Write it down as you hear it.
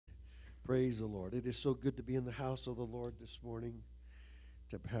Praise the Lord. It is so good to be in the house of the Lord this morning,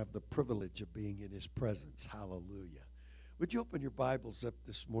 to have the privilege of being in His presence. Hallelujah. Would you open your Bibles up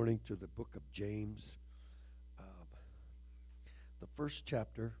this morning to the book of James, the first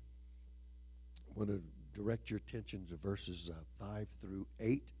chapter. I want to direct your attention to verses 5 through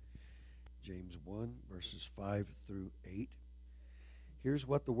 8. James 1, verses 5 through 8. Here's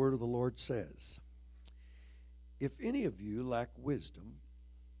what the word of the Lord says. If any of you lack wisdom,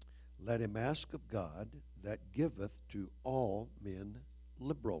 let him ask of God, that giveth to all men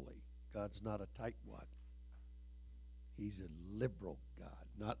liberally. God's not a tightwad. He's a liberal God.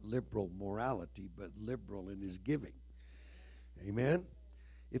 Not liberal morality, but liberal in His giving. Amen?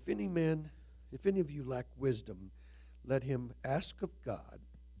 If any of you lack wisdom, let him ask of God,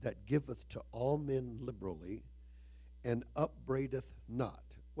 that giveth to all men liberally, and upbraideth not.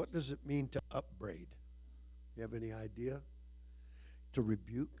 What does it mean to upbraid? You have any idea? To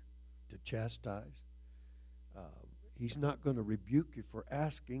rebuke, to chastise. He's not going to rebuke you for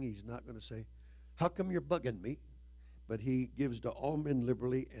asking. He's not going to say, how come you're bugging me? But He gives to all men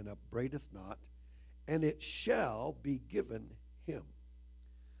liberally and upbraideth not, and it shall be given him.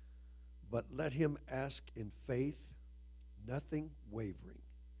 But let him ask in faith, nothing wavering.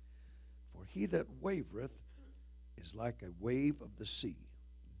 For he that wavereth is like a wave of the sea,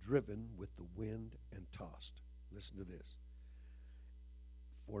 driven with the wind and tossed. Listen to this.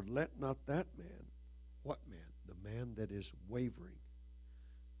 For let not that man, what man? The man that is wavering.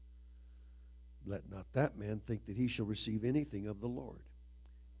 Let not that man think that he shall receive anything of the Lord.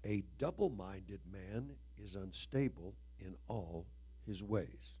 A double-minded man is unstable in all his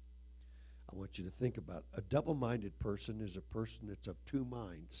ways. I want you to think about a double-minded person is a person that's of two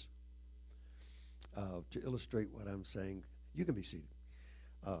minds. To illustrate what I'm saying, you can be seated.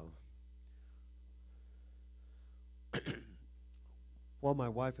 While my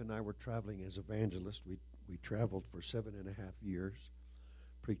wife and I were traveling as evangelists, we traveled for 7.5 years,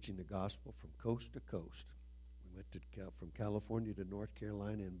 preaching the gospel from coast to coast. We went from California to North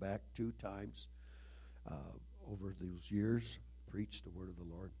Carolina and back 2 times over those years, preached the word of the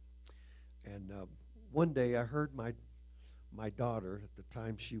Lord. And one day I heard my daughter, at the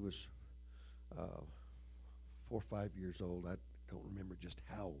time she was 4 or 5 years old. I don't remember just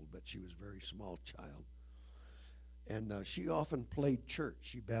how old, but she was a very small child. And she often played church.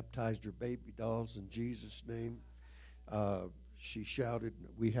 She baptized her baby dolls in Jesus' name. She shouted.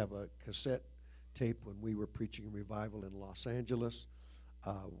 We have a cassette tape when we were preaching revival in Los Angeles.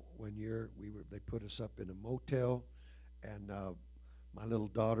 One year they put us up in a motel, and my little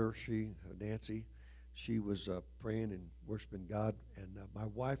daughter, Nancy, she was praying and worshiping God, and my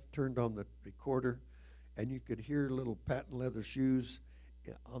wife turned on the recorder, and you could hear little patent leather shoes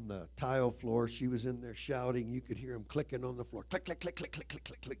on the tile floor. She was in there shouting. You could hear them clicking on the floor. Click, click, click, click, click, click,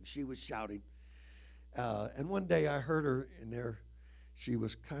 click, click. She was shouting. And one day I heard her in there. She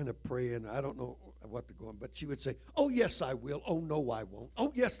was kind of praying. I don't know what to go on, but she would say, oh, yes, I will. Oh, no, I won't.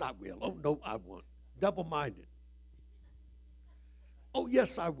 Oh, yes, I will. Oh, no, I won't. Double-minded. Oh,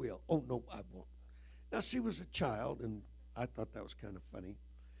 yes, I will. Oh, no, I won't. Now, she was a child, and I thought that was kind of funny.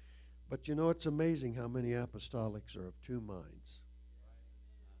 But, you know, it's amazing how many apostolics are of two minds.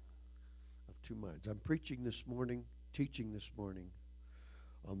 Of two minds. I'm preaching this morning, teaching this morning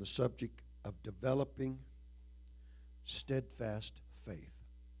on the subject of developing steadfast faith.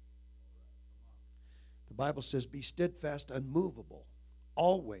 The Bible says, be steadfast, unmovable,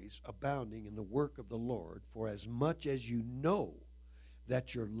 always abounding in the work of the Lord, for as much as you know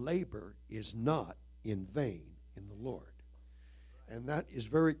that your labor is not in vain in the Lord. And that is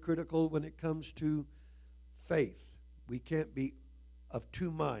very critical when it comes to faith. We can't be of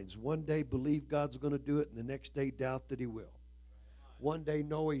two minds. One day believe God's going to do it, and the next day doubt that He will. One day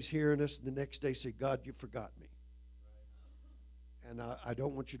know He's hearing us, and the next day say, God, you forgot me. And I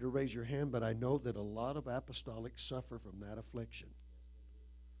don't want you to raise your hand, but I know that a lot of apostolics suffer from that affliction.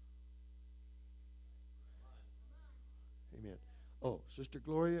 Amen. Oh, Sister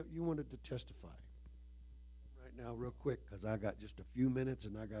Gloria, you wanted to testify right now real quick, because I got just a few minutes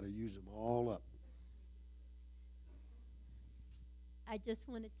and I got to use them all up. I just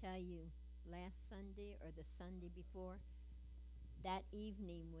want to tell you, last Sunday or the Sunday before, that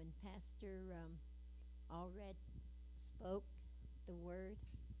evening when Pastor Alred spoke the word,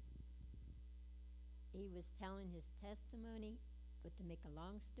 he was telling his testimony, but to make a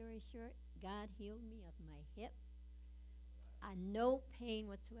long story short, God healed me of my hip. I no pain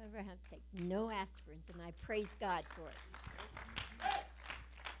whatsoever. I have to take no aspirins, and I praise God for it.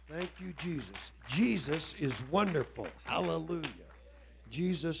 Thank you, Jesus. Jesus is wonderful. Hallelujah.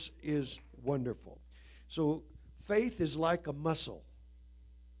 Jesus is wonderful. So faith is like a muscle.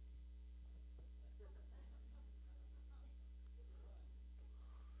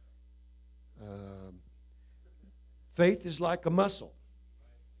 Faith is like a muscle.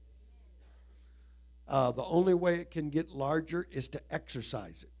 The only way it can get larger is to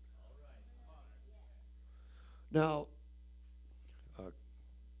exercise it. Now,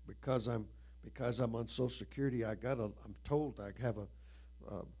 because I'm on Social Security, I'm told I have a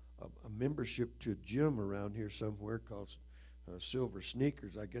membership to a gym around here somewhere called Silver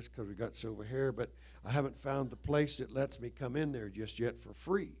Sneakers. I guess because we got silver hair, but I haven't found the place that lets me come in there just yet for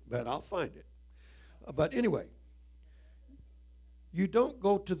free. But I'll find it. But anyway, you don't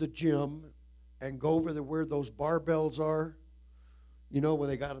go to the gym and go over there where those barbells are. You know, when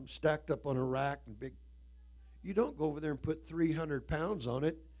they got them stacked up on a rack and big. You don't go over there and put 300 pounds on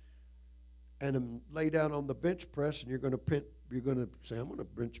it and lay down on the bench press and you're going to say, I'm going to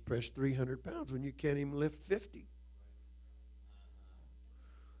bench press 300 pounds when you can't even lift 50.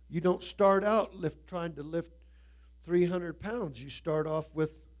 You don't start out trying to lift 300 pounds. You start off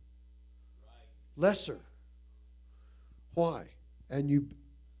with lesser. Why? And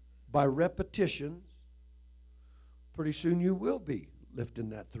by repetition, pretty soon you will be lifting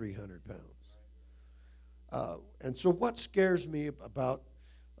that 300 pounds. And so what scares me about,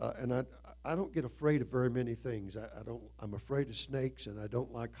 and I don't get afraid of very many things. I'm afraid of snakes, and I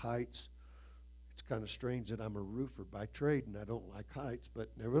don't like heights. It's kind of strange that I'm a roofer by trade, and I don't like heights, but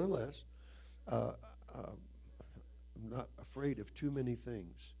nevertheless, I'm not afraid of too many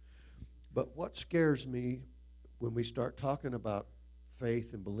things. But what scares me when we start talking about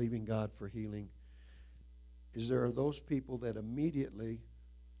faith and believing God for healing is there are those people that immediately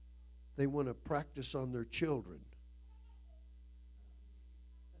they want to practice on their children.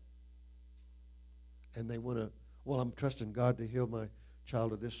 And they want to, well, I'm trusting God to heal my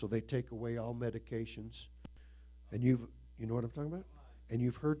child of this, so they take away all medications. And you know what I'm talking about? And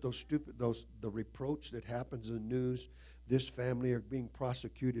you've heard the reproach that happens in the news. This family are being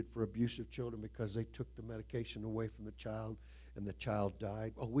prosecuted for abusive children because they took the medication away from the child and the child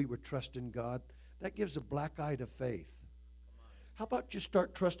died. Oh, we were trusting God. That gives a black eye to faith. How about you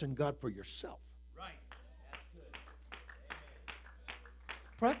start trusting God for yourself? Right. That's good. Amen.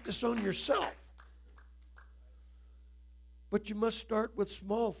 Practice on yourself. But you must start with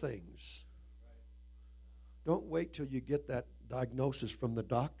small things. Don't wait till you get that diagnosis from the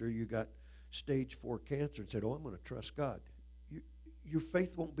doctor. You got stage 4 cancer and said, oh, I'm going to trust God. Your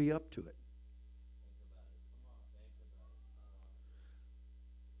faith won't be up to it.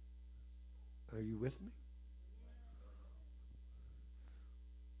 Are you with me?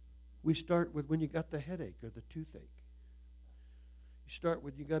 We start with when you got the headache or the toothache. You start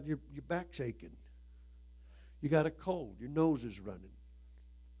with you got your back's aching. You got a cold. Your nose is running.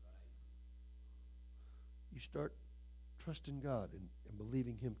 You start trusting God and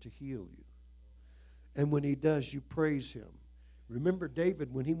believing Him to heal you. And when He does, you praise Him. Remember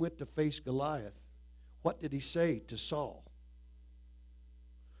David, when he went to face Goliath, what did he say to Saul?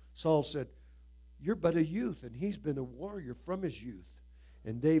 Saul said, you're but a youth, and he's been a warrior from his youth.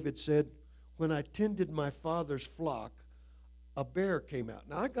 And David said, when I tended my father's flock, a bear came out.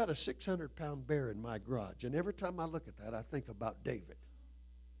 Now, I got a 600-pound bear in my garage, and every time I look at that, I think about David.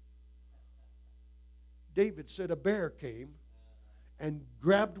 David said a bear came and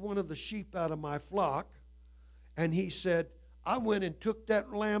grabbed one of the sheep out of my flock, and he said, I went and took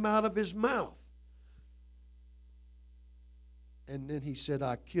that lamb out of his mouth. And then he said,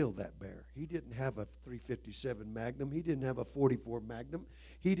 I killed that bear. He didn't have a .357 Magnum. He didn't have a .44 Magnum.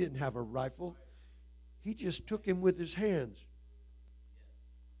 He didn't have a rifle. He just took him with his hands.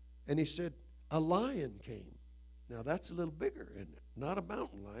 And he said, a lion came. Now, that's a little bigger, isn't it? Not a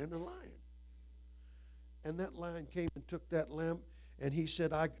mountain lion, a lion. And that lion came and took that lamb, and he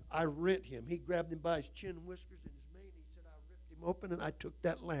said, I rent him. He grabbed him by his chin and whiskers and his mane. He said, I ripped him open, and I took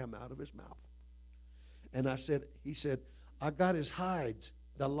that lamb out of his mouth. And he said, I got his hides.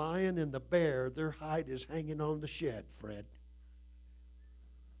 The lion and the bear, their hide is hanging on the shed, Fred.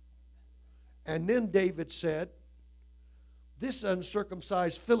 And then David said, this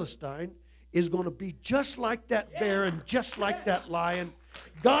uncircumcised Philistine is going to be just like that bear and just like that lion.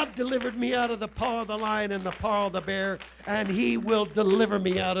 God delivered me out of the paw of the lion and the paw of the bear, and He will deliver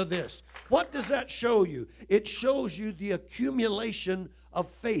me out of this. What does that show you? It shows you the accumulation of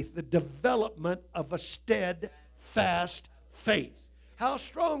faith, the development of a steadfast faith. How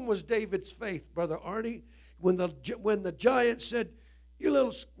strong was David's faith, Brother Arnie, when the giant said, you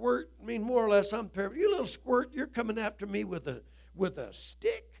little squirt, I mean, more or less, I'm paraphrasing, you little squirt, you're coming after me with a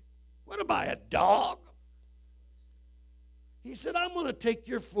stick? What am I, a dog? He said, I'm going to take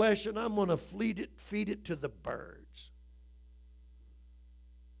your flesh and I'm going to feed it to the birds.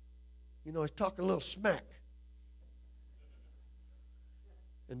 You know, he's talking a little smack.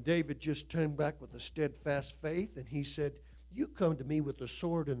 And David just turned back with a steadfast faith, and he said, you come to me with the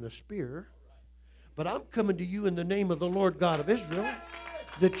sword and the spear, but I'm coming to you in the name of the Lord God of Israel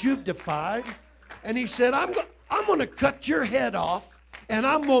that you've defied. And he said, I'm going to cut your head off, and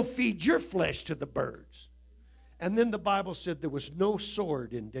I'm going to feed your flesh to the birds. And then the Bible said there was no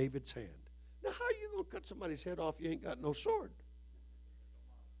sword in David's hand. Now, how are you going to cut somebody's head off if you ain't got no sword?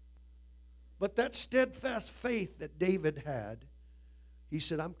 But that steadfast faith that David had, he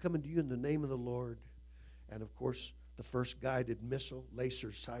said, I'm coming to you in the name of the Lord. And, of course, the first guided missile,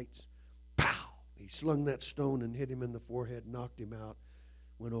 laser sights, pow! He slung that stone and hit him in the forehead, knocked him out,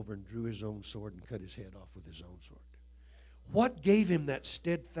 went over and drew his own sword and cut his head off with his own sword. What gave him that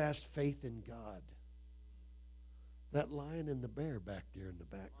steadfast faith in God? That lion and the bear back there in the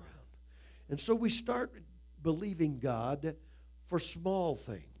background. And so we start believing God for small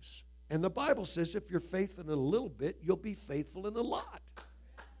things. And the Bible says if you're faithful in a little bit, you'll be faithful in a lot.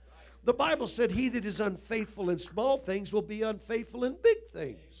 The Bible said he that is unfaithful in small things will be unfaithful in big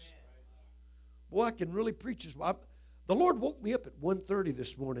things. Boy, I can really preach this. The Lord woke me up at 1:30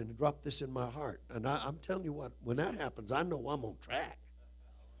 this morning and dropped this in my heart. And I'm telling you what, when that happens, I know I'm on track.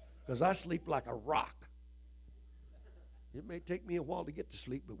 Because I sleep like a rock. It may take me a while to get to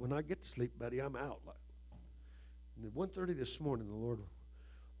sleep, but when I get to sleep, buddy, I'm out. And at 1:30 this morning, the Lord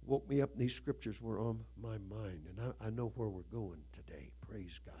woke me up and these scriptures were on my mind. And I know where we're going today.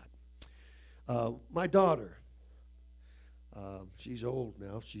 Praise God. My daughter, she's old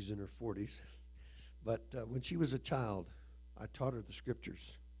now. She's in her 40s. But when she was a child, I taught her the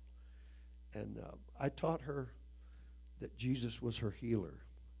scriptures. And I taught her that Jesus was her healer.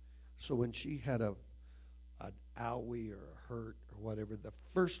 So when she had an owie or a hurt or whatever, the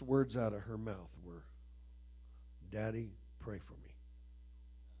first words out of her mouth were, Daddy, pray for me.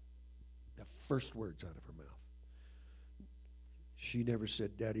 The first words out of her mouth. She never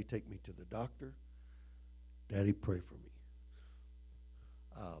said, Daddy, take me to the doctor. Daddy, pray for me.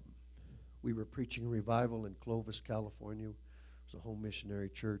 We were preaching revival in Clovis, California. It was a home missionary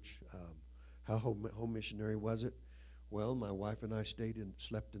church. How home missionary was it? Well, my wife and I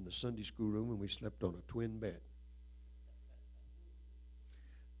slept in the Sunday school room, and we slept on a twin bed.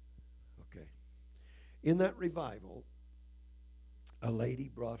 Okay. In that revival, a lady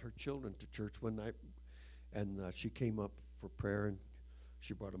brought her children to church one night, and she came up for prayer, and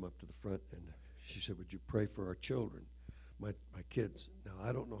she brought them up to the front, and she said, would you pray for our children? My kids. Now,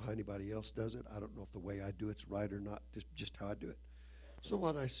 I don't know how anybody else does it. I don't know if the way I do it's right or not, just how I do it. So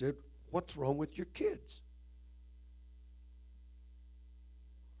what I said, what's wrong with your kids?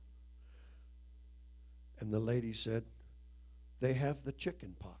 And the lady said, they have the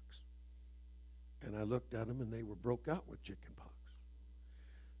chicken pox. And I looked at them, and they were broke out with chicken pox.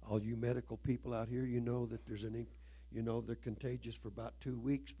 All you medical people out here, you know that they're contagious for about 2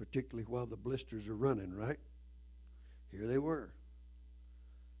 weeks, particularly while the blisters are running, right? Here they were.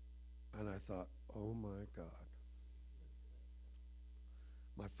 And I thought, oh my God.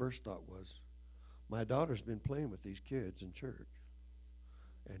 My first thought was, my daughter's been playing with these kids in church.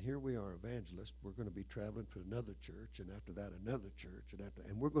 And here we are, evangelists. We're going to be traveling to another church, and after that, another church,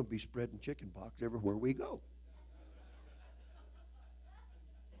 and we're going to be spreading chicken pox everywhere we go.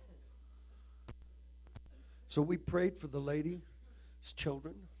 So we prayed for the lady's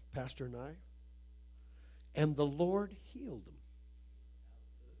children, Pastor and I, and the Lord healed them.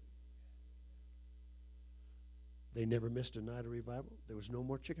 They never missed a night of revival. There was no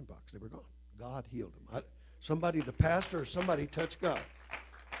more chicken pox. They were gone. God healed them. The pastor or somebody touched God.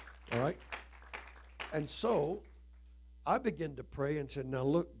 All right? And so I began to pray and said, now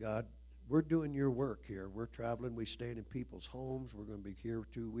look, God, we're doing your work here. We're traveling. We staying in people's homes. We're going to be here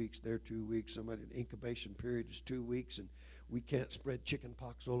 2 weeks, there 2 weeks. The incubation period is 2 weeks, and we can't spread chicken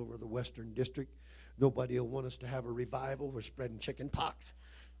pox all over the Western District. Nobody will want us to have a revival. We're spreading chicken pox.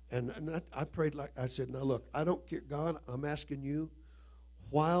 And I prayed like, I said, now look, I don't care, God, I'm asking you,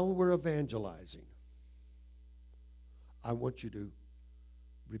 while we're evangelizing, I want you to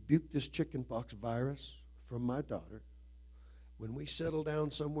rebuke this chicken pox virus from my daughter. When we settle down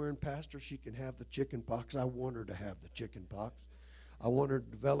somewhere and pastor, she can have the chicken pox. I want her to have the chicken pox. I want her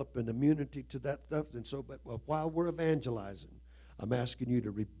to develop an immunity to that stuff. And so, but while we're evangelizing, I'm asking you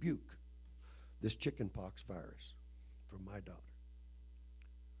to rebuke this chicken pox virus from my daughter.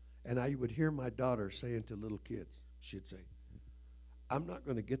 And I would hear my daughter saying to little kids, she'd say, I'm not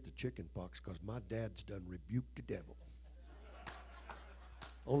going to get the chicken pox because my dad's done rebuked the devil.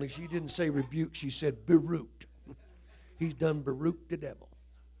 Only she didn't say rebuke, she said beruked. He's done beruked the devil.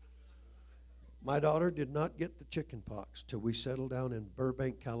 My daughter did not get the chicken pox till we settled down in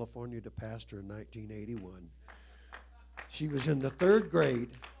Burbank, California to pastor in 1981. She was in the 3rd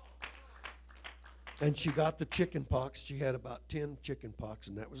grade, and she got the chicken pox. She had about 10 chicken pox,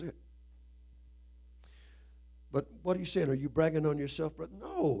 and that was it. But what are you saying? Are you bragging on yourself, brother?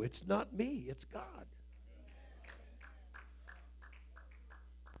 No, it's not me. It's God.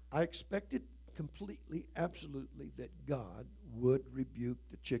 I expected completely, absolutely, that God would rebuke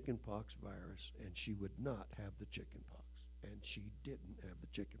the chicken pox virus, and she would not have the chicken pox. And she didn't have the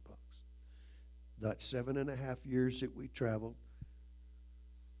chicken pox. That 7.5 years that we traveled,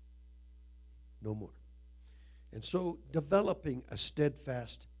 no more. And so developing a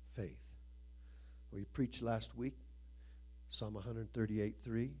steadfast faith. We preached last week, Psalm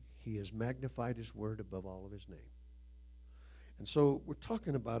 138:3. He has magnified his word above all of his name. And so we're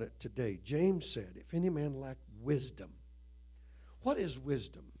talking about it today. James said, if any man lack wisdom. What is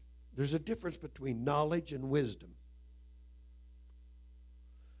wisdom? There's a difference between knowledge and wisdom.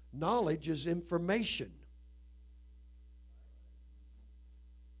 Knowledge is information.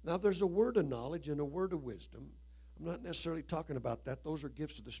 Now, there's a word of knowledge and a word of wisdom. I'm not necessarily talking about that. Those are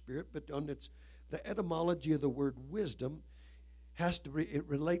gifts of the Spirit. But the etymology of the word wisdom it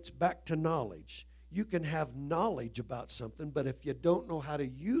relates back to knowledge. You can have knowledge about something, but if you don't know how to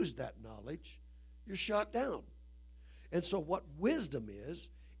use that knowledge, you're shot down. And so what wisdom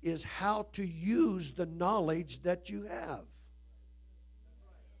is how to use the knowledge that you have.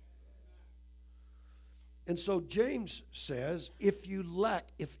 And so James says, if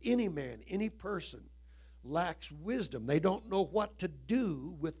any man, any person lacks wisdom, they don't know what to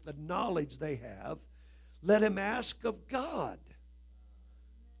do with the knowledge they have, let him ask of God,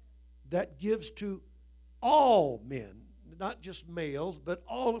 that gives to all men, not just males, but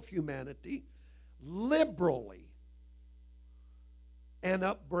all of humanity, liberally, and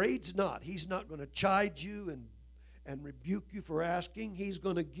upbraids not. He's not going to chide you and rebuke you for asking. He's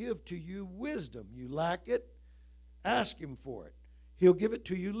going to give to you wisdom. You lack it, ask him for it. He'll give it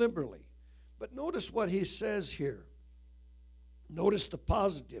to you liberally. But notice what he says here. Notice the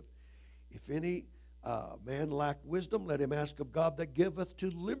positive. If any man lack wisdom, let him ask of God that giveth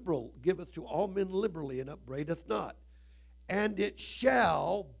to all men liberally, and upbraideth not. And it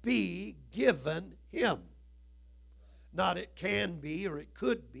shall be given him. Not it can be, or it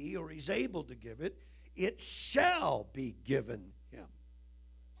could be, or he's able to give it. It shall be given him.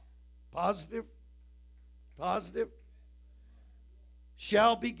 Positive? Positive?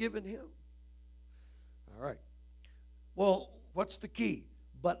 Shall be given him. All right. Well, what's the key?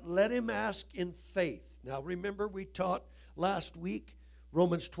 But let him ask in faith. Now remember, we taught last week,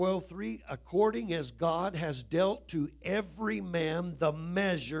 Romans 12:3, according as God has dealt to every man the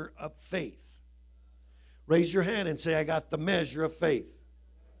measure of faith. Raise your hand and say, I got the measure of faith.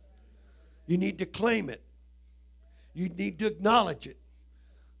 You need to claim it. You need to acknowledge it.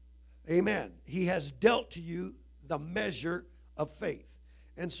 Amen. He has dealt to you the measure of faith.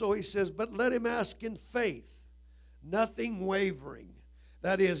 And so he says, but let him ask in faith, nothing wavering.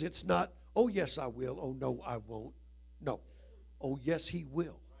 That is, it's not, oh, yes, I will. Oh, no, I won't. No. Oh, yes, he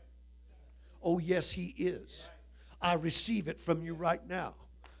will. Oh, yes, he is. I receive it from you right now.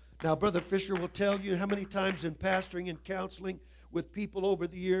 Now, Brother Fisher will tell you how many times in pastoring and counseling with people over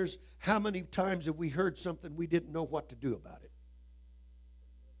the years, how many times have we heard something we didn't know what to do about it?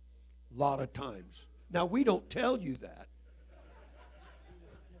 A lot of times. Now, we don't tell you that.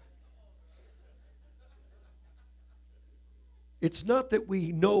 It's not that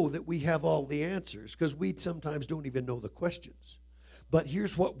we know that we have all the answers, because we sometimes don't even know the questions. But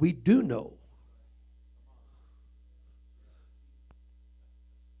here's what we do know.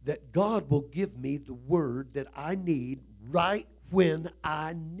 That God will give me the word that I need right when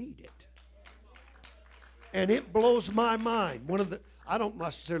I need it. And it blows my mind. I don't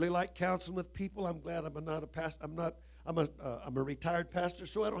necessarily like counseling with people. I'm glad I'm not a pastor. I'm a retired pastor,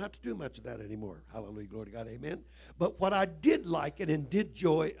 so I don't have to do much of that anymore. Hallelujah, glory to God, amen. But what I did like it and did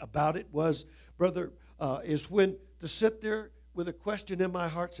joy about it was, brother, is when to sit there with a question in my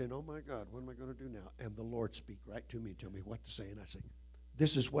heart saying, oh my God, what am I going to do now? And the Lord speak right to me and tell me what to say. And I say,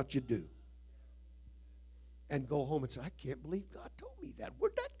 this is what you do. And go home and say, I can't believe God told me that.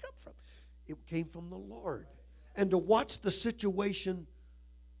 Where'd that come from? It came from the Lord. And to watch the situation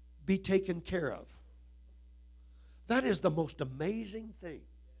be taken care of. That is the most amazing thing.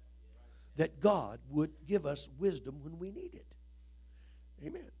 That God would give us wisdom when we need it.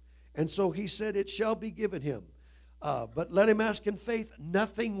 Amen. And so he said, it shall be given him. But let him ask in faith,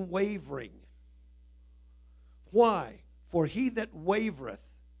 nothing wavering. Why? For he that wavereth,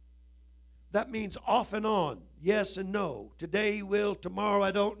 that means off and on, yes and no. Today he will, tomorrow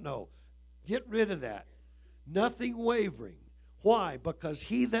I don't know. Get rid of that. Nothing wavering. Why? Because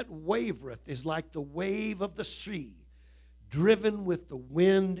he that wavereth is like the wave of the sea, driven with the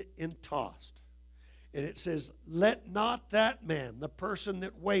wind and tossed. And it says, let not that man, the person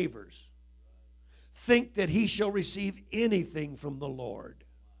that wavers, think that he shall receive anything from the Lord.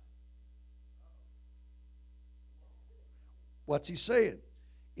 What's he saying?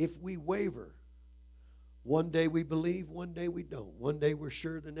 If we waver, one day we believe, one day we don't. One day we're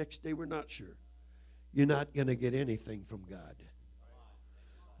sure, the next day we're not sure. You're not going to get anything from God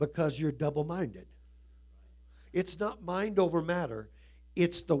because you're double-minded. It's not mind over matter.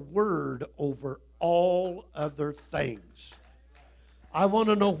 It's the Word over all other things. I want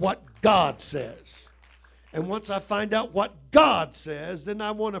to know what God says. And once I find out what God says, then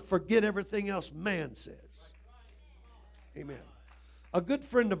I want to forget everything else man says. Amen. A good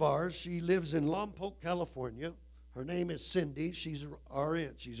friend of ours, she lives in Lompoc, California. Her name is Cindy. She's an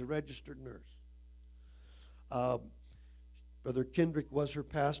RN. She's a registered nurse. Brother Kendrick was her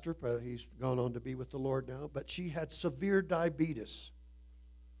pastor. He's gone on to be with the Lord now. But she had severe diabetes.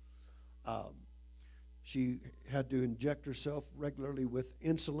 She had to inject herself regularly with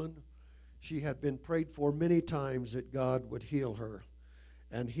insulin. She had been prayed for many times that God would heal her,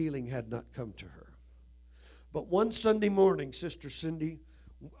 and healing had not come to her. But one Sunday morning, Sister Cindy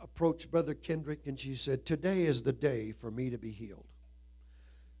approached Brother Kendrick, and she said, today is the day for me to be healed.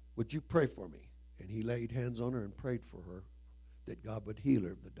 Would you pray for me? And he laid hands on her and prayed for her that God would heal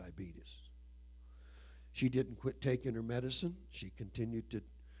her of the diabetes. She didn't quit taking her medicine. She continued to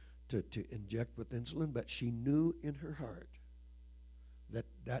inject with insulin, but she knew in her heart that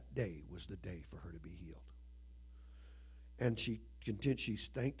that day was the day for her to be healed. And she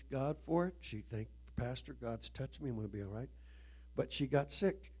thanked God for it. She thanked the pastor, God's touched me, I'm going to be all right. But she got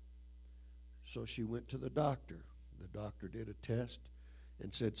sick. So she went to the doctor. The doctor did a test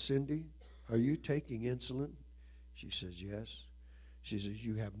and said, Cindy, are you taking insulin? She says, yes. She says,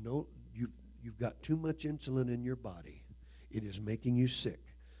 you've got too much insulin in your body. It is making you sick.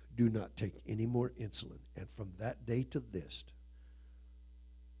 Do not take any more insulin. And from that day to this,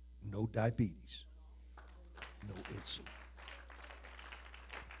 no diabetes, no insulin.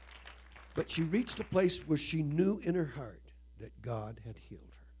 But she reached a place where she knew in her heart that God had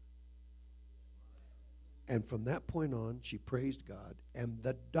healed her. And from that point on, she praised God, and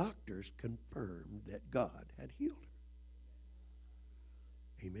the doctors confirmed that God had healed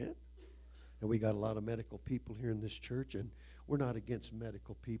her. Amen? And we got a lot of medical people here in this church, and we're not against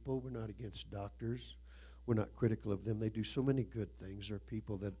medical people. We're not against doctors. We're not critical of them. They do so many good things. There are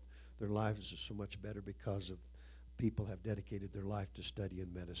people that their lives are so much better because of people have dedicated their life to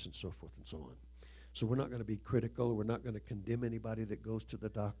studying medicine, so forth and so on. So we're not going to be critical. We're not going to condemn anybody that goes to the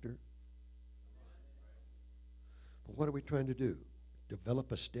doctor. But what are we trying to do?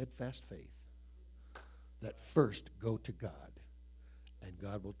 Develop a steadfast faith that first go to God, and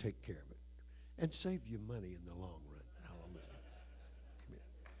God will take care of it and save you money in the long run. Hallelujah. Amen.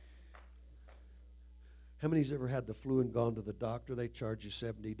 How many's ever had the flu and gone to the doctor? They charge you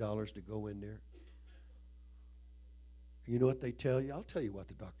 $70 to go in there. You know what they tell you? I'll tell you what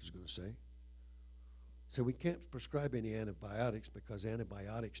the doctor's going to say. So we can't prescribe any antibiotics because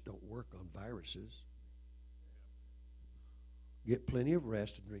antibiotics don't work on viruses. Get plenty of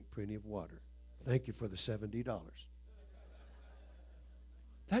rest and drink plenty of water. Thank you for the $70.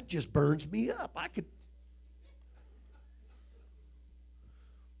 That just burns me up.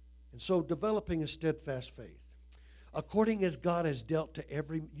 And so developing a steadfast faith. According as God has dealt to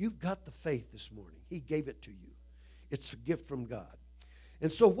you've got the faith this morning. He gave it to you. It's a gift from God. And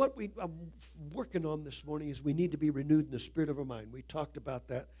so what I'm working on this morning is we need to be renewed in the spirit of our mind. We talked about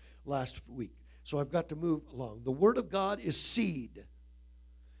that last week. So I've got to move along. The Word of God is seed.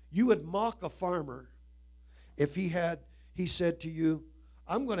 You would mock a farmer if he said to you,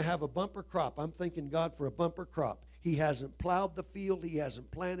 I'm going to have a bumper crop. I'm thanking God for a bumper crop. He hasn't plowed the field. He hasn't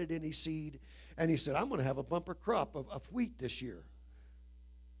planted any seed. And he said, I'm going to have a bumper crop of wheat this year.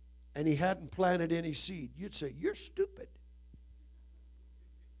 And he hadn't planted any seed. You'd say, you're stupid.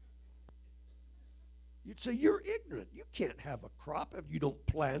 You'd say, you're ignorant. You can't have a crop if you don't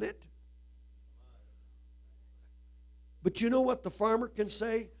plant it. But you know what the farmer can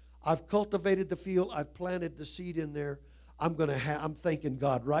say? I've cultivated the field. I've planted the seed in there. I'm thanking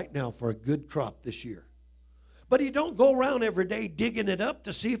God right now for a good crop this year. But he don't go around every day digging it up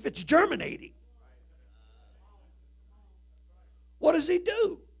to see if it's germinating. What does he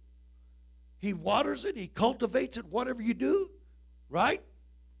do? He waters it. He cultivates it, whatever you do, right?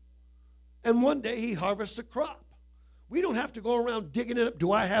 And one day he harvests a crop. We don't have to go around digging it up.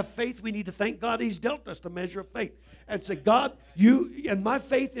 Do I have faith? We need to thank God he's dealt us the measure of faith. And say, God, and my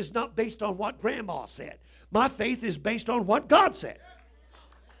faith is not based on what Grandma said. My faith is based on what God said.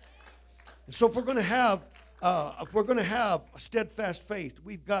 And so if we're going to have If we're going to have a steadfast faith,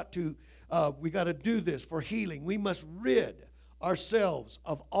 we got to do this for healing. We must rid ourselves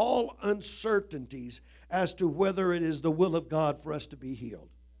of all uncertainties as to whether it is the will of God for us to be healed.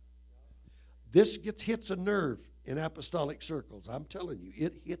 This hits a nerve in apostolic circles. I'm telling you,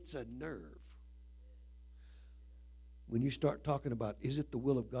 it hits a nerve. When you start talking about, is it the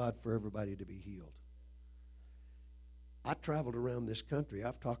will of God for everybody to be healed? I traveled around this country.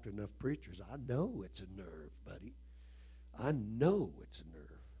 I've talked to enough preachers. I know it's a nerve, buddy. I know it's a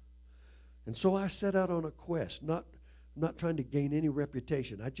nerve. And so I set out on a quest, not trying to gain any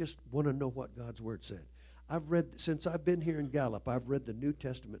reputation. I just want to know what God's Word said. Since I've been here in Gallup, I've read the New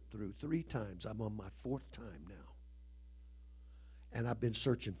Testament through 3 times. I'm on my 4th time now. And I've been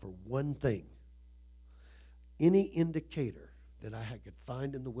searching for one thing. Any indicator that I could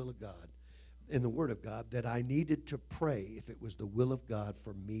find in the will of God, in the Word of God, that I needed to pray if it was the will of God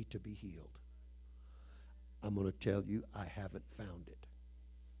for me to be healed. I'm going to tell you, I haven't found it.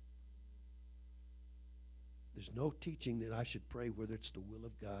 There's no teaching that I should pray whether it's the will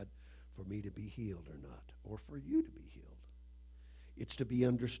of God for me to be healed or not, or for you to be healed. It's to be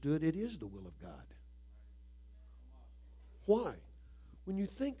understood it is the will of God. Why? When you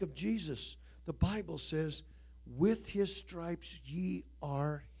think of Jesus, the Bible says, with his stripes ye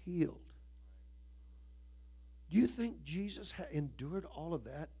are healed. Do you think Jesus endured all of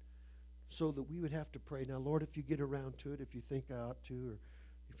that so that we would have to pray, now, Lord, if you get around to it, if you think I ought to, or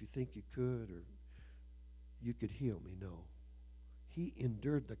if you think you could, or you could heal me? No. He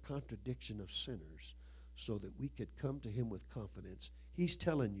endured the contradiction of sinners so that we could come to him with confidence. He's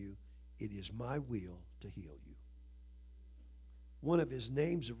telling you, it is my will to heal you. One of his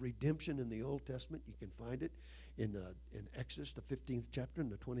names of redemption in the Old Testament, you can find it in Exodus, the 15th chapter, in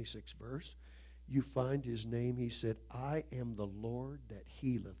the 26th verse. You find his name. He said, I am the Lord that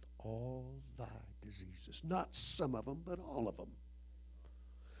healeth all thy diseases. Not some of them, but all of them.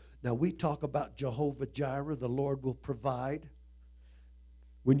 Now, we talk about Jehovah Jireh, the Lord will provide.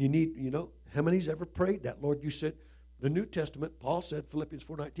 When you need, how many's ever prayed that? Lord, you said, the New Testament, Paul said, Philippians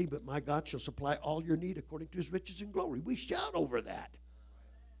 4:19, but my God shall supply all your need according to his riches and glory. We shout over that.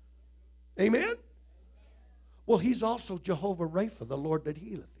 Amen? Well, he's also Jehovah Rapha, the Lord that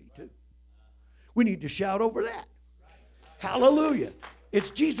healeth thee too. We need to shout over that. Hallelujah.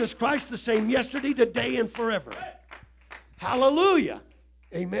 It's Jesus Christ the same yesterday, today, and forever. Hallelujah.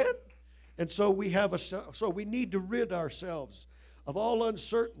 Amen? And so we need to rid ourselves of all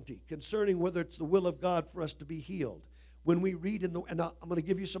uncertainty concerning whether it's the will of God for us to be healed. When we read and I'm going to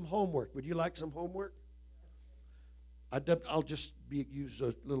give you some homework. Would you like some homework? I'll just use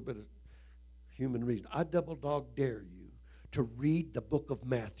a little bit of human reason. I double dog dare you to read the book of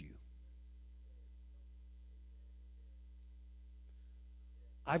Matthew.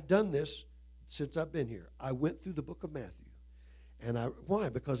 I've done this since I've been here. I went through the book of Matthew. And why?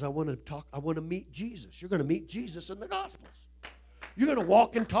 Because I want to meet Jesus. You're going to meet Jesus in the Gospels. You're going to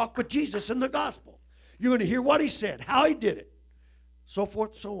walk and talk with Jesus in the Gospel. You're going to hear what he said, how he did it, so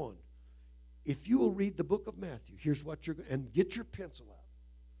forth, so on. If you will read the book of Matthew, here's what you're going to, and get your pencil out.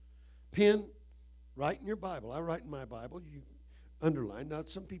 Pen, write in your Bible. I write in my Bible. You underline. Now,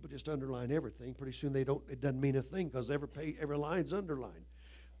 some people just underline everything. Pretty soon it doesn't mean a thing because every line's underlined.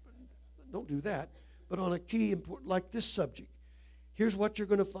 Don't do that. But on a key important, like this subject, here's what you're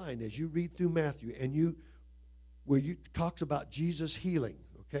going to find as you read through Matthew and where you talks about Jesus healing,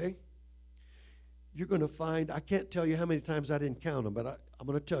 okay? You're going to find, I can't tell you how many times I didn't count them, but I'm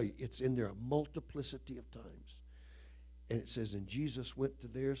going to tell you, it's in there a multiplicity of times. And it says, and Jesus went to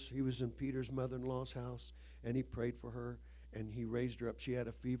theirs. He was in Peter's mother-in-law's house, and he prayed for her, and he raised her up. She had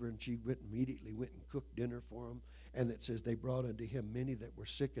a fever, and she immediately went and cooked dinner for him. And it says, they brought unto him many that were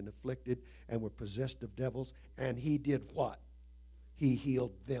sick and afflicted and were possessed of devils. And he did what? He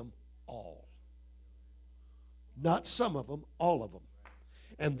healed them all. Not some of them, all of them.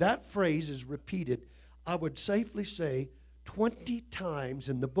 And that phrase is repeated, I would safely say, 20 times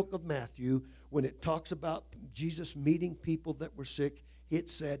in the book of Matthew. When it talks about Jesus meeting people that were sick, it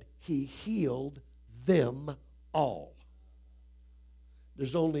said he healed them all.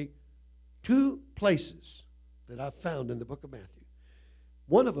 There's only 2 places that I've found in the book of Matthew.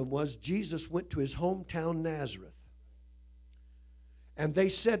 One of them was Jesus went to his hometown Nazareth. And they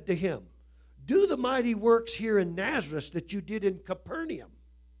said to him, do the mighty works here in Nazareth that you did in Capernaum.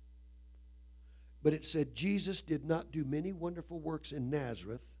 But it said Jesus did not do many wonderful works in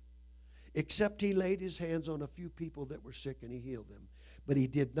Nazareth, except he laid his hands on a few people that were sick and he healed them. But he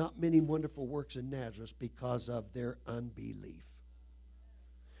did not many wonderful works in Nazareth because of their unbelief.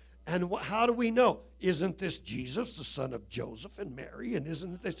 And how do we know? Isn't this Jesus, the son of Joseph and Mary? And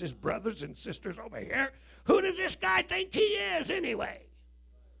isn't this his brothers and sisters over here? Who does this guy think he is anyway?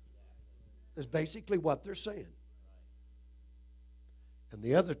 That's basically what they're saying. And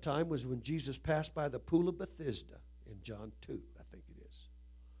the other time was when Jesus passed by the pool of Bethesda in John 2, I think it is.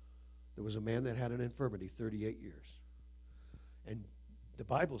 There was a man that had an infirmity 38 years. And the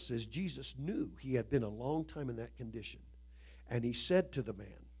Bible says Jesus knew he had been a long time in that condition. And he said to the man,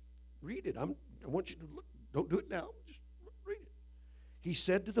 read it. I want you to look. Don't do it now. Just read it. He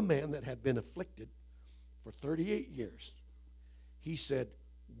said to the man that had been afflicted for 38 years, he said,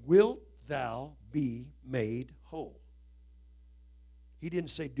 wilt thou be made whole? He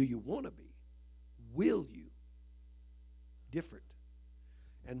didn't say, do you want to be? Will you? Different.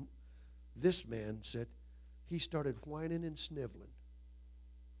 And this man said, he started whining and sniveling.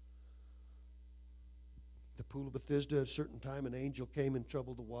 The pool of Bethesda, at a certain time, an angel came and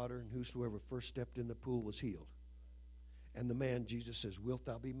troubled the water, and whosoever first stepped in the pool was healed. And the man, Jesus says, wilt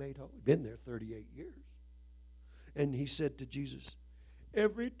thou be made whole? He'd been there 38 years. And he said to Jesus,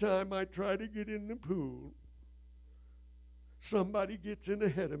 every time I try to get in the pool, somebody gets in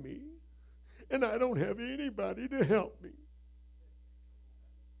ahead of me, and I don't have anybody to help me.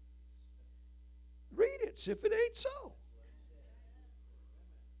 Read it, see if it ain't so.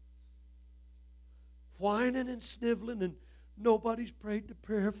 Whining and sniveling, and nobody's prayed the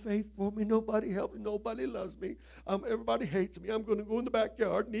prayer of faith for me. Nobody helped me. Nobody loves me. Everybody hates me. I'm going to go in the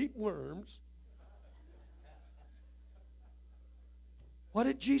backyard and eat worms. What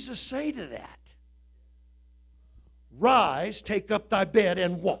did Jesus say to that? Rise, take up thy bed,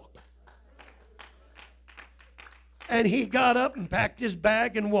 and walk. And he got up and packed his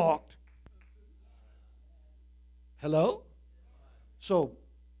bag and walked. Hello? So,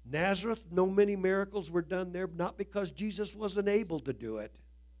 Nazareth, no many miracles were done there, not because Jesus wasn't able to do it,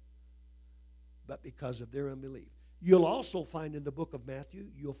 but because of their unbelief. You'll also find in the book of Matthew,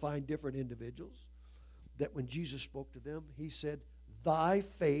 you'll find different individuals that when Jesus spoke to them, he said, thy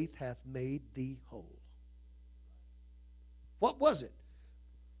faith hath made thee whole. What was it?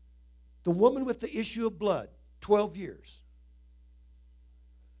 The woman with the issue of blood, 12 years,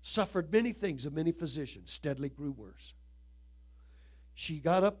 suffered many things of many physicians, steadily grew worse. She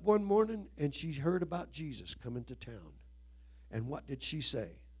got up one morning and she heard about Jesus coming to town. And what did she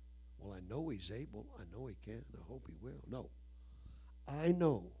say? Well, I know he's able. I know he can. I hope he will. No. I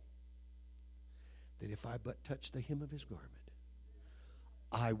know that if I but touch the hem of his garment,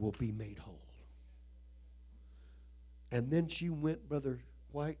 I will be made whole. And then she went, Brother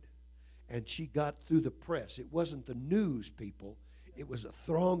White, and she got through the press. It wasn't the news people. It was a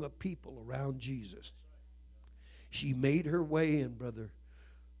throng of people around Jesus. She made her way in, Brother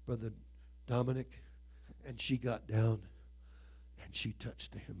Dominic, and she got down and she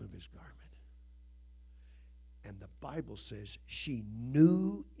touched the hem of his garment. And the Bible says she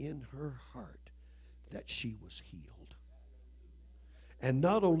knew in her heart that she was healed. And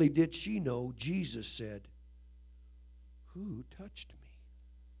not only did she know, Jesus said, who touched me?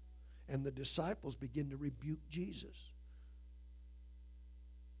 And the disciples began to rebuke Jesus.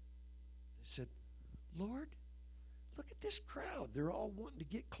 They said, Lord, look at this crowd. They're all wanting to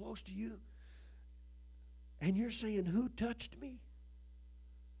get close to you. And you're saying, who touched me?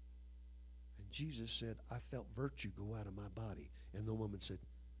 And Jesus said, I felt virtue go out of my body. And the woman said,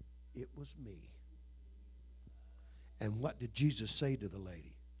 it was me. And what did Jesus say to the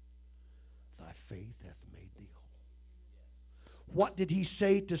lady? Thy faith hath made thee whole. What did he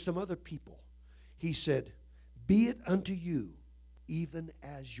say to some other people? He said, be it unto you even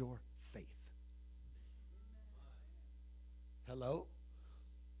as your faith. Hello?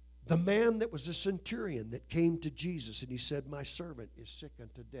 The man that was a centurion that came to Jesus and he said, my servant is sick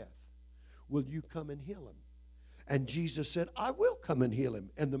unto death. Will you come and heal him? And Jesus said, I will come and heal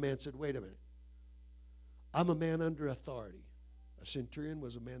him. And the man said, wait a minute. I'm a man under authority. A centurion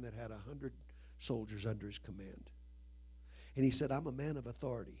was a man that had 100 soldiers under his command. And he said, I'm a man of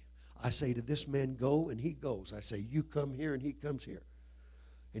authority. I say to this man, go, and he goes. I say, you come here, and he comes here.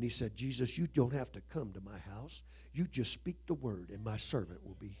 And he said, Jesus, you don't have to come to my house. You just speak the word, and my servant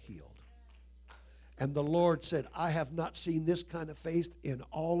will be healed. And the Lord said, I have not seen this kind of faith in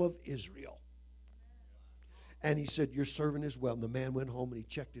all of Israel. And he said, your servant is well. And the man went home and he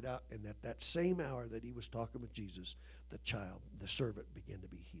checked it out. And at that same hour that he was talking with Jesus, the servant began to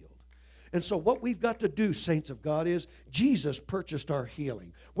be healed. And so what we've got to do, saints of God, is Jesus purchased our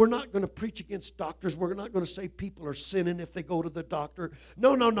healing. We're not going to preach against doctors. We're not going to say people are sinning if they go to the doctor.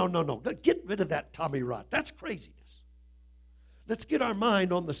 No. Get rid of that Tommy rot. That's craziness. Let's get our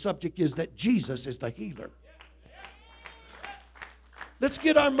mind on the subject is that Jesus is the healer. Let's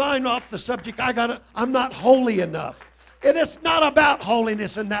get our mind off the subject. I'm not holy enough. And it's not about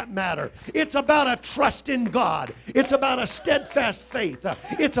holiness in that matter. It's about a trust in God. It's about a steadfast faith.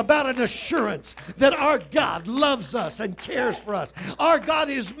 It's about an assurance that our God loves us and cares for us. Our God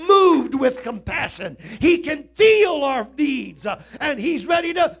is moved with compassion. He can feel our needs, and He's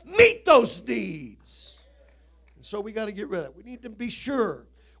ready to meet those needs. And so we got to get rid of that. We need to be sure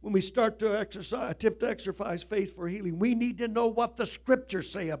when we start to attempt to exercise faith for healing, we need to know what the Scriptures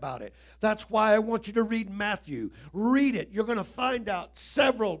say about it. That's why I want you to read Matthew. Read it. You're going to find out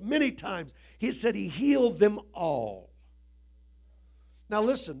many times, He said He healed them all. Now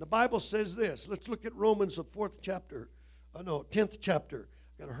listen, the Bible says this. Let's look at Romans, the 10th chapter. I've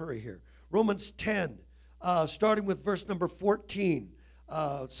got to hurry here. Romans 10, starting with verse number 14.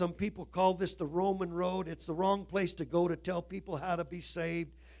 Some people call this the Roman road. It's the wrong place to go to tell people how to be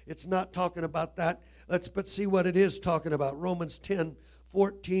saved. It's not talking about that. Let's but see what it is talking about. Romans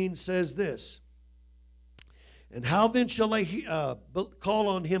 10:14 says this. And how then shall they call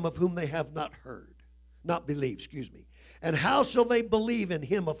on Him of whom they have not believed, And how shall they believe in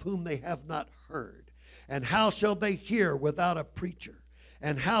Him of whom they have not heard? And how shall they hear without a preacher?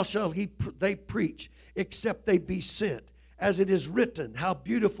 And how shall they preach except they be sent? As it is written, how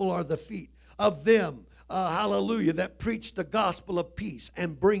beautiful are the feet of them, hallelujah, that preach the gospel of peace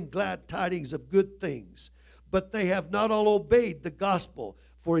and bring glad tidings of good things. But they have not all obeyed the gospel.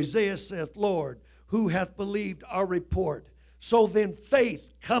 For Isaiah saith, Lord, who hath believed our report? So then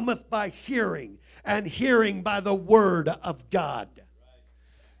faith cometh by hearing, and hearing by the word of God.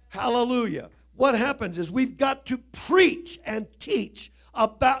 Hallelujah. What happens is we've got to preach and teach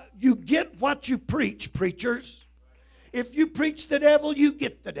about, you get what you preach, preachers. If you preach the devil, you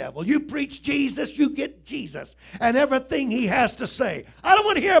get the devil. You preach Jesus, you get Jesus and everything He has to say. I don't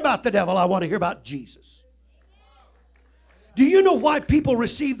want to hear about the devil. I want to hear about Jesus. Do you know why people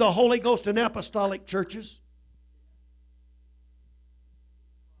receive the Holy Ghost in apostolic churches?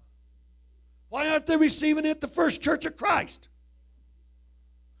 Why aren't they receiving it at the First Church of Christ?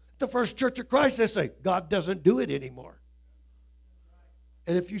 The First Church of Christ, they say, God doesn't do it anymore.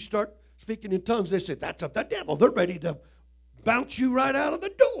 And if you start speaking in tongues, they say, that's of the devil. They're ready to bounce you right out of the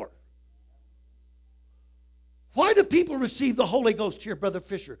door. Why do people receive the Holy Ghost here, Brother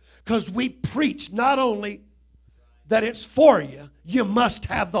Fisher? Because we preach not only that it's for you, you must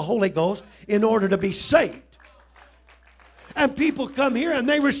have the Holy Ghost in order to be saved. And people come here and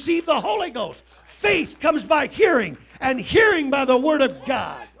they receive the Holy Ghost. Faith comes by hearing, and hearing by the Word of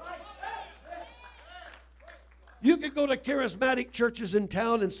God. You could go to charismatic churches in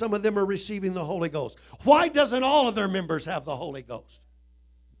town and some of them are receiving the Holy Ghost. Why doesn't all of their members have the Holy Ghost?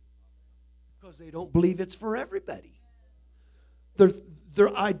 Because they don't believe it's for everybody. Their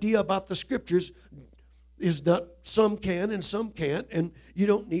idea about the Scriptures is not some can and some can't, and you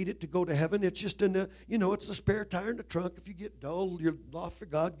don't need it to go to heaven. It's just it's the spare tire in the trunk. If you get dull, your love for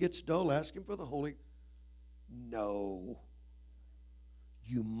God gets dull, ask Him for the Holy. No.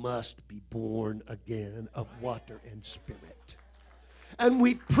 You must be born again of water and Spirit. And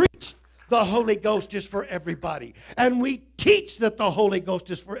we preach the Holy Ghost is for everybody. And we teach that the Holy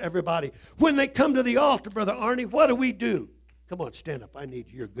Ghost is for everybody. When they come to the altar, Brother Arnie, what do? Come on, stand up. I need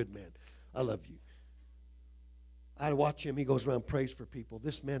you. You're a good man. I love you. I watch him. He goes around and prays for people.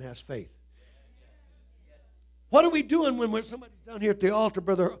 This man has faith. What are we doing when somebody's down here at the altar,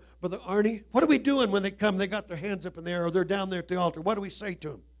 Brother Arnie? What are we doing when they come, they got their hands up in the air, or they're down there at the altar? What do we say to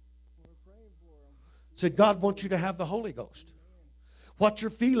them? We're praying for them. Say, God wants you to have the Holy Ghost. What you're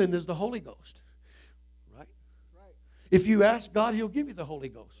feeling is the Holy Ghost. Right? If you ask God, He'll give you the Holy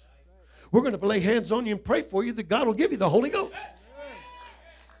Ghost. We're going to lay hands on you and pray for you that God will give you the Holy Ghost.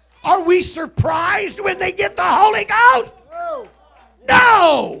 Are we surprised when they get the Holy Ghost?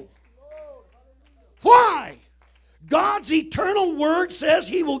 No! Why? God's eternal word says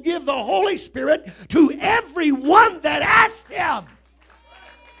He will give the Holy Spirit to everyone that asks Him.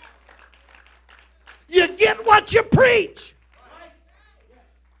 You get what you preach.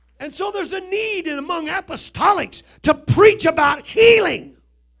 And so there's a need among apostolics to preach about healing.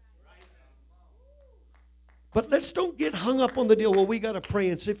 But let's don't get hung up on the deal, well, we got to pray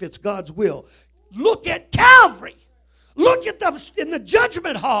and see if it's God's will. Look at Calvary. Look at in the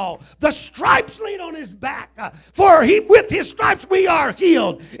judgment hall, the stripes laid on His back. With His stripes we are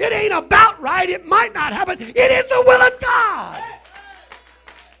healed. It ain't about right. It might not happen. It is the will of God.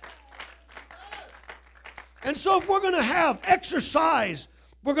 And so if we're going to have exercise,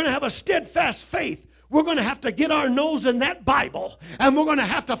 we're going to have a steadfast faith, we're going to have to get our nose in that Bible, and we're going to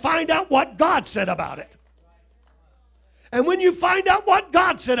have to find out what God said about it. And when you find out what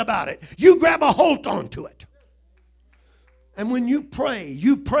God said about it, you grab a hold onto it. And when you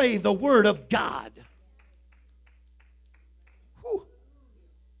pray the Word of God. Whew.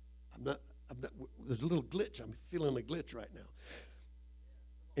 I'm not, there's a little glitch. I'm feeling a glitch right now.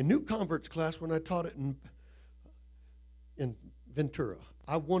 In new converts class, when I taught it in Ventura,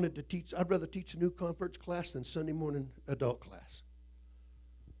 I'd rather teach a new converts class than Sunday morning adult class.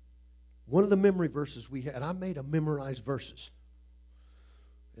 One of the memory verses we had, I made them memorize verses.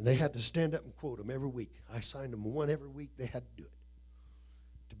 And they had to stand up and quote them every week. I assigned them one every week. They had to do it.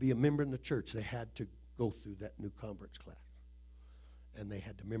 To be a member in the church, they had to go through that new converts class. And they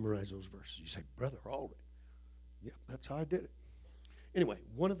had to memorize those verses. You say, Brother Alred. Yeah, that's how I did it. Anyway,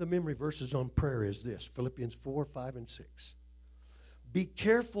 one of the memory verses on prayer is this, Philippians 4, 5, and 6. Be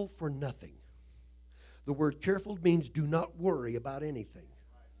careful for nothing. The word careful means do not worry about anything.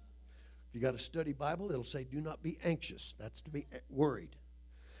 If you got a study Bible, it'll say do not be anxious. That's to be worried.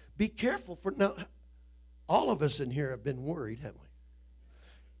 Be careful for, now, all of us in here have been worried, haven't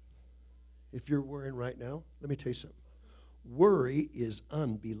we? If you're worrying right now, let me tell you something. Worry is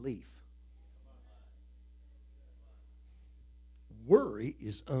unbelief. Worry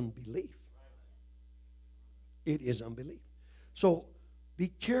is unbelief. It is unbelief. So be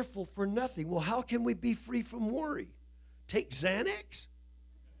careful for nothing. Well, how can we be free from worry? Take Xanax?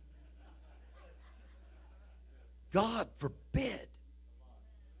 God forbid.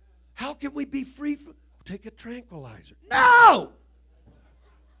 How can we be free from? Take a tranquilizer. No!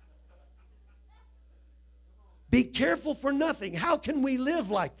 Be careful for nothing. How can we live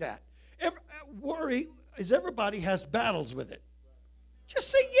like that? Worry is everybody has battles with it. Just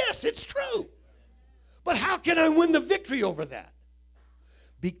say, yes, it's true. But how can I win the victory over that?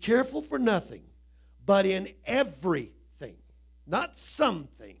 Be careful for nothing, but in everything, not some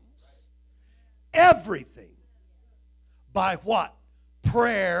things, everything, by what?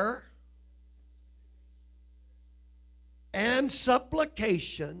 Prayer and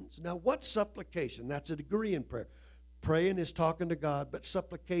supplications. Now, what's supplication? That's a degree in prayer. Praying is talking to God, but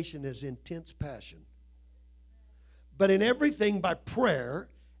supplication is intense passion. But in everything by prayer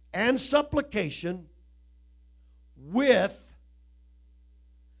and supplication with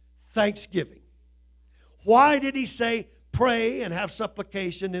thanksgiving. Why did he say pray and have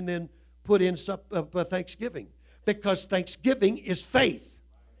supplication and then put in thanksgiving? Because thanksgiving is faith.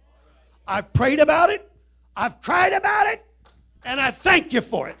 I've prayed about it, I've cried about it, and I thank you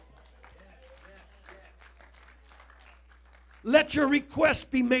for it. Let your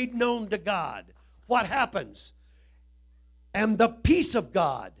request be made known to God. What happens? And the peace of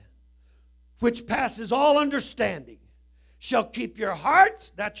God, which passes all understanding, shall keep your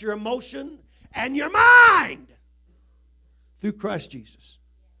hearts, that's your emotion, and your mind through Christ Jesus.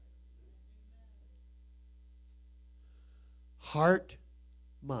 Heart,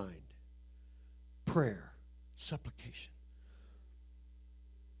 mind, prayer, supplication.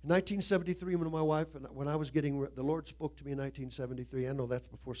 In 1973, when I was getting, the Lord spoke to me in 1973. I know that's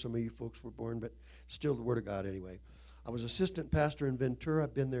before some of you folks were born, but still the Word of God anyway. I was assistant pastor in Ventura.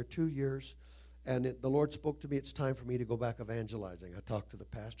 I've been there 2 years. And the Lord spoke to me, it's time for me to go back evangelizing. I talked to the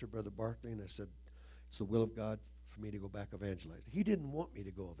pastor, Brother Barkley, and I said, it's the will of God for me to go back evangelizing. He didn't want me to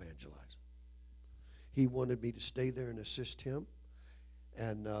go evangelizing. He wanted me to stay there and assist him.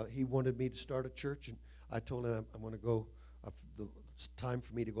 And he wanted me to start a church. And I told him I want to go, it's time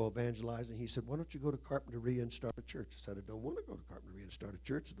for me to go evangelizing. He said, why don't you go to Carpinteria and start a church? I said, I don't want to go to Carpinteria and start a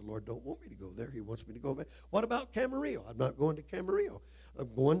church. The Lord don't want me to go there. He wants me to go. What about Camarillo? I'm not going to Camarillo. I'm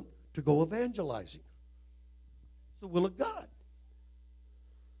going to go evangelizing. It's the will of God.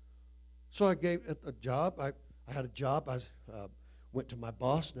 So I gave a job. I had a job. I went to my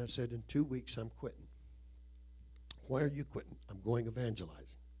boss and I said, in 2 weeks I'm quitting. Why are you quitting? I'm going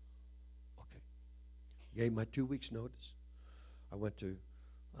evangelizing. Okay. Gave my 2 weeks notice. I went to,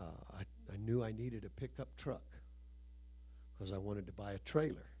 I knew I needed a pickup truck because I wanted to buy a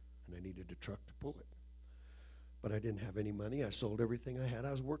trailer and I needed a truck to pull it. But I didn't have any money. I sold everything I had.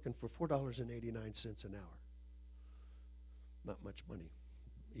 I was working for $4.89 an hour. Not much money,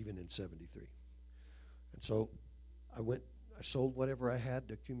 even in 73. And so I sold whatever I had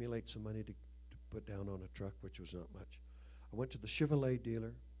to accumulate some money to put down on a truck, which was not much. I went to the Chevrolet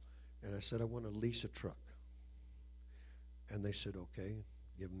dealer, and I said, I want to lease a truck. And they said, okay,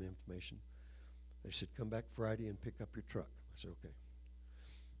 give them the information. They said, come back Friday and pick up your truck. I said, okay.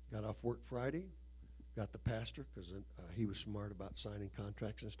 Got off work Friday. Got the pastor because he was smart about signing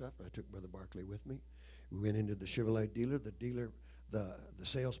contracts and stuff. I took Brother Barkley with me. We went into the Chevrolet dealer. The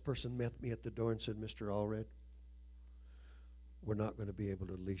salesperson met me at the door and said, Mr. Alred, we're not going to be able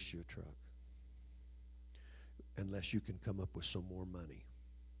to lease you a truck unless you can come up with some more money.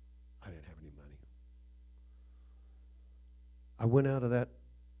 I didn't have any money. I went out of that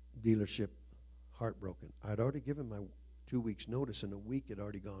dealership heartbroken. I'd already given my 2 weeks' notice, and a week had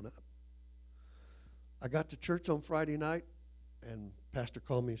already gone up. I got to church on Friday night, and pastor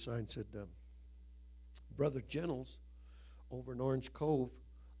called me aside and said, Brother Gentles over in Orange Cove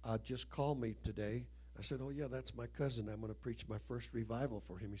just called me today. I said, oh, yeah, that's my cousin. I'm going to preach my first revival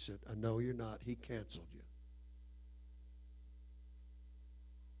for him. He said, no, you're not. He canceled you.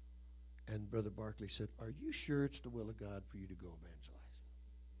 And Brother Barkley said, are you sure it's the will of God for you to go evangelizing?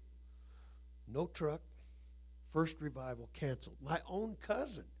 No truck, first revival canceled. My own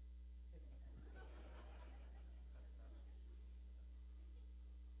cousin.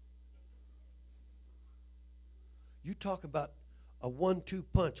 You talk about a 1-2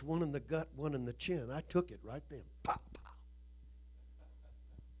 punch, one in the gut, one in the chin. I took it right then. Pow, pow.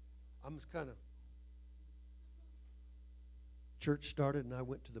 I'm just kind of... Church started, and I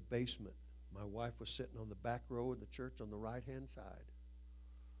went to the basement. My wife was sitting on the back row of the church on the right-hand side.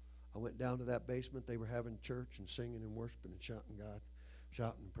 I went down to that basement. They were having church and singing and worshiping and shouting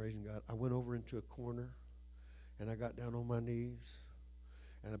and praising God. I went over into a corner, and I got down on my knees,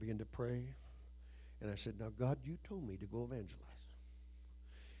 and I began to pray. And I said, now, God, you told me to go evangelize.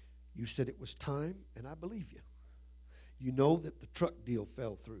 You said it was time, and I believe you. You know that the truck deal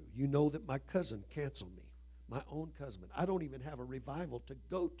fell through. You know that my cousin canceled me, my own cousin. I don't even have a revival to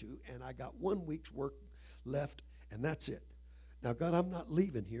go to, and I got 1 week's work left, and that's it. Now, God, I'm not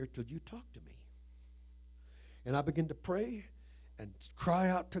leaving here till you talk to me. And I began to pray and cry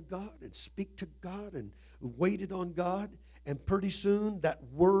out to God and speak to God and waited on God. And pretty soon that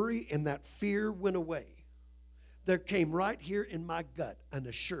worry and that fear went away. There came right here in my gut an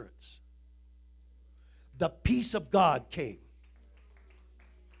assurance. The peace of God came.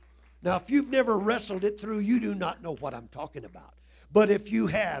 Now, if you've never wrestled it through, you do not know what I'm talking about. But if you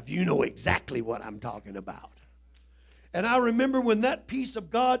have, you know exactly what I'm talking about. And I remember when that peace of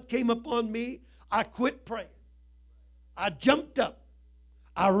God came upon me, I quit praying. I jumped up.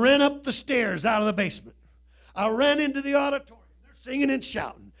 I ran up the stairs out of the basement. I ran into the auditorium. They're singing and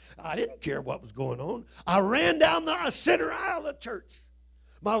shouting. I didn't care what was going on. I ran down the center aisle of the church.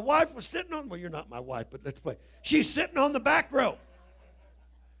 My wife was sitting on, well, you're not my wife, but let's play. She's sitting on the back row.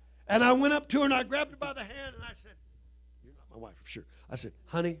 And I went up to her and I grabbed her by the hand and I said, you're not my wife, for sure. I said,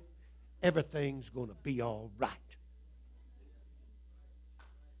 honey, everything's going to be all right.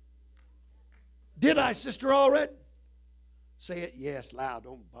 Did I, Sister Alred? Say it yes loud.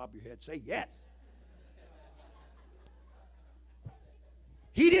 Don't bob your head. Say yes.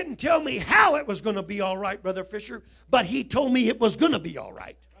 He didn't tell me how it was going to be all right, Brother Fisher, but he told me it was going to be all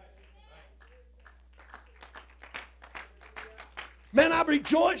right. Man, I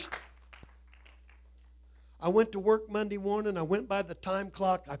rejoiced. I went to work Monday morning. I went by the time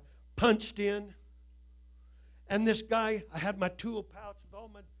clock. I punched in. And this guy, I had my tool pouch with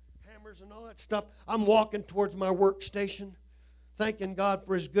all my hammers and all that stuff. I'm walking towards my workstation, thanking God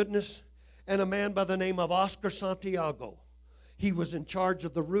for his goodness. And a man by the name of Oscar Santiago. He was in charge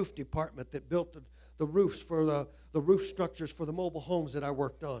of the roof department that built the roofs for the roof structures for the mobile homes that I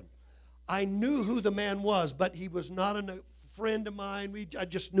worked on. I knew who the man was, but he was not a friend of mine. I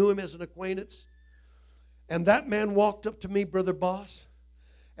just knew him as an acquaintance. And that man walked up to me, Brother Boss,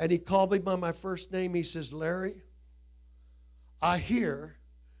 and he called me by my first name. He says, Larry, I hear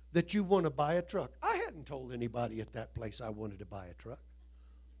that you want to buy a truck. I hadn't told anybody at that place I wanted to buy a truck.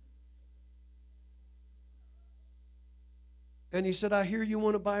 And he said, I hear you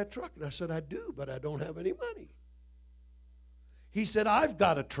want to buy a truck. And I said, I do, but I don't have any money. He said, I've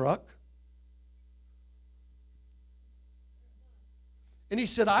got a truck. And he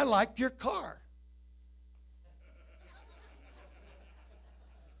said, I like your car.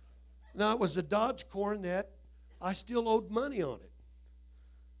 Now, it was a Dodge Coronet. I still owed money on it.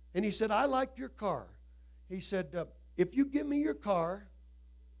 And he said, I like your car. He said, if you give me your car,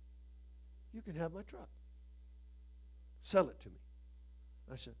 you can have my truck. Sell it to me.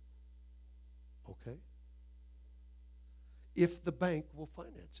 I said, okay. If the bank will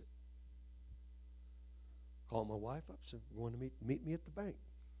finance it. Called my wife up, said, we're going to meet me at the bank.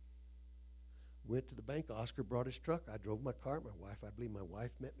 Went to the bank. Oscar brought his truck. I drove my car. I believe my wife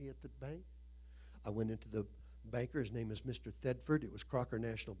met me at the bank. I went into the banker. His name is Mr. Thedford. It was Crocker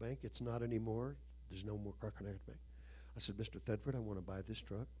National Bank. It's not anymore. There's no more Crocker National Bank. I said, Mr. Thedford, I want to buy this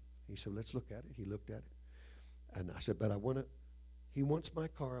truck. He said, let's look at it. He looked at it. And I said, but he wants my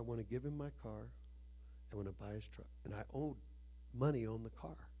car. I want to give him my car. I want to buy his truck. And I owed money on the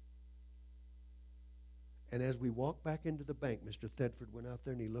car. And as we walked back into the bank, Mr. Thedford went out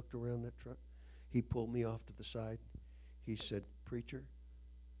there and he looked around that truck. He pulled me off to the side. He said, preacher,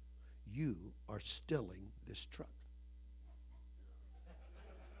 you are stealing this truck.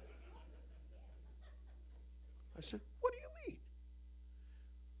 I said, what do you mean?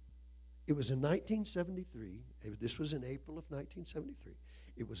 It was in 1973. This was in April of 1973.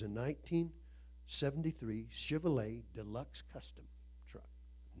 It was a 1973 Chevrolet Deluxe Custom truck.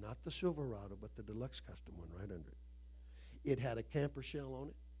 Not the Silverado, but the Deluxe Custom one right under it. It had a camper shell on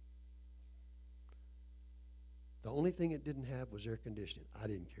it. The only thing it didn't have was air conditioning. I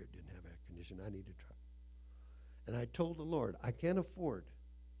didn't care it didn't have air conditioning. I needed a truck. And I told the Lord, I can't afford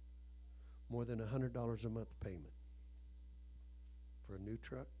more than $100 a month payment for a new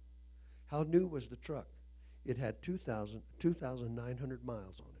truck. How new was the truck? It had 2,900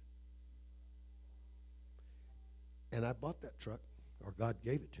 miles on it. And I bought that truck, or God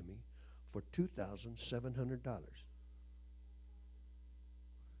gave it to me, for $2,700.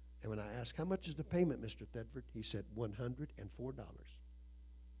 And when I asked, how much is the payment, Mr. Thedford? He said, $104.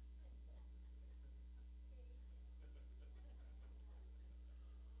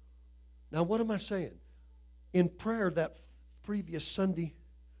 Now, what am I saying? In prayer that previous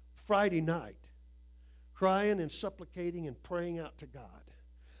Friday night, crying and supplicating and praying out to God,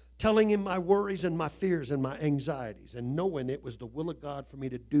 telling Him my worries and my fears and my anxieties, and knowing it was the will of God for me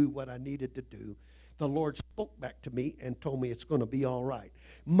to do what I needed to do, the Lord spoke back to me and told me it's going to be all right.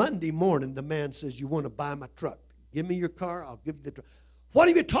 Monday morning, the man says, you want to buy my truck? Give me your car, I'll give you the truck. What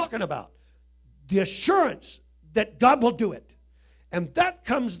are you talking about? The assurance that God will do it. And that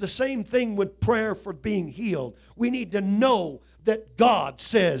comes the same thing with prayer for being healed. We need to know that God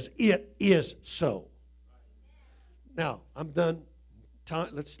says it is so. Now, I'm done.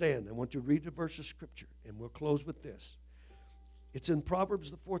 Let's stand. I want you to read the verse of Scripture, and we'll close with this. It's in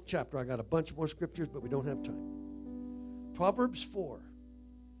Proverbs, the 4th chapter. I got a bunch more scriptures, but we don't have time. Proverbs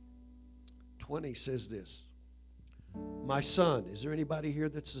 4:20 says this. My son, is there anybody here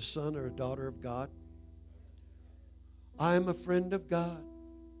that's a son or a daughter of God? I am a friend of God.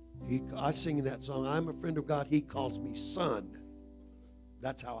 I sing that song, I'm a friend of God. He calls me son.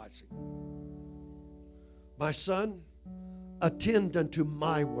 That's how I sing. My son, attend unto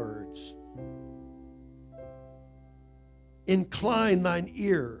my words. Incline thine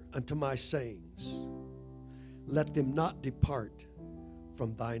ear unto my sayings. Let them not depart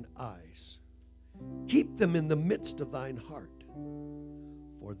from thine eyes. Keep them in the midst of thine heart.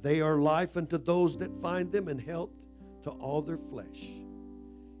 For they are life unto those that find them, and health to all their flesh.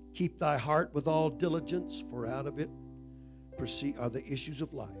 Keep thy heart with all diligence, for out of it are the issues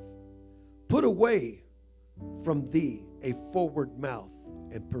of life. Put away from thee a forward mouth,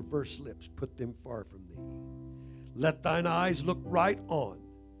 and perverse lips put them far from thee. Let thine eyes look right on,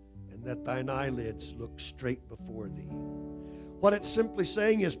 and let thine eyelids look straight before thee. What it's simply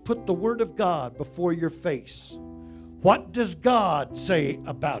saying is put the word of God before your face. What does God say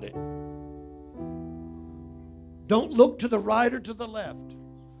about it? Don't look to the right or to the left.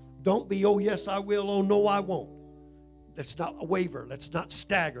 Don't be, oh yes I will, oh no I won't. Let's not waver. Let's not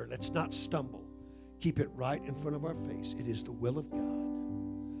stagger. Let's not stumble. Keep it right in front of our face. It is the will of God.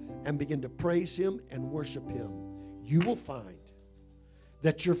 And begin to praise Him and worship Him. You will find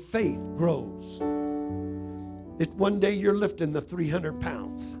that your faith grows. That one day you're lifting the 300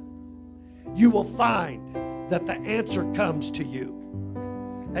 pounds. You will find that the answer comes to you.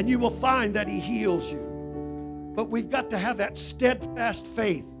 And you will find that He heals you. But we've got to have that steadfast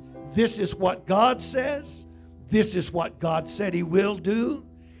faith. This is what God says. This is what God said He will do.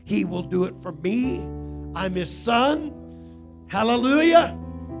 He will do it for me. I'm His son. Hallelujah.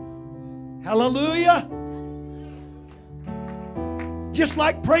 Hallelujah. Just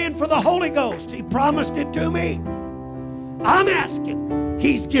like praying for the Holy Ghost. He promised it to me. I'm asking.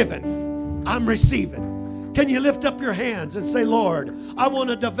 He's given. I'm receiving. Can you lift up your hands and say, Lord, I want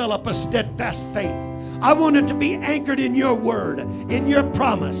to develop a steadfast faith. I want it to be anchored in your word, in your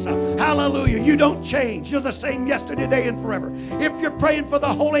promise. Hallelujah. You don't change. You're the same yesterday, today, and forever. If you're praying for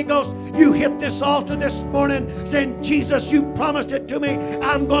the Holy Ghost, you hit this altar this morning saying, Jesus, you promised it to me.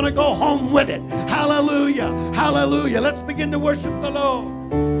 I'm going to go home with it. Hallelujah. Hallelujah. Let's begin to worship the Lord.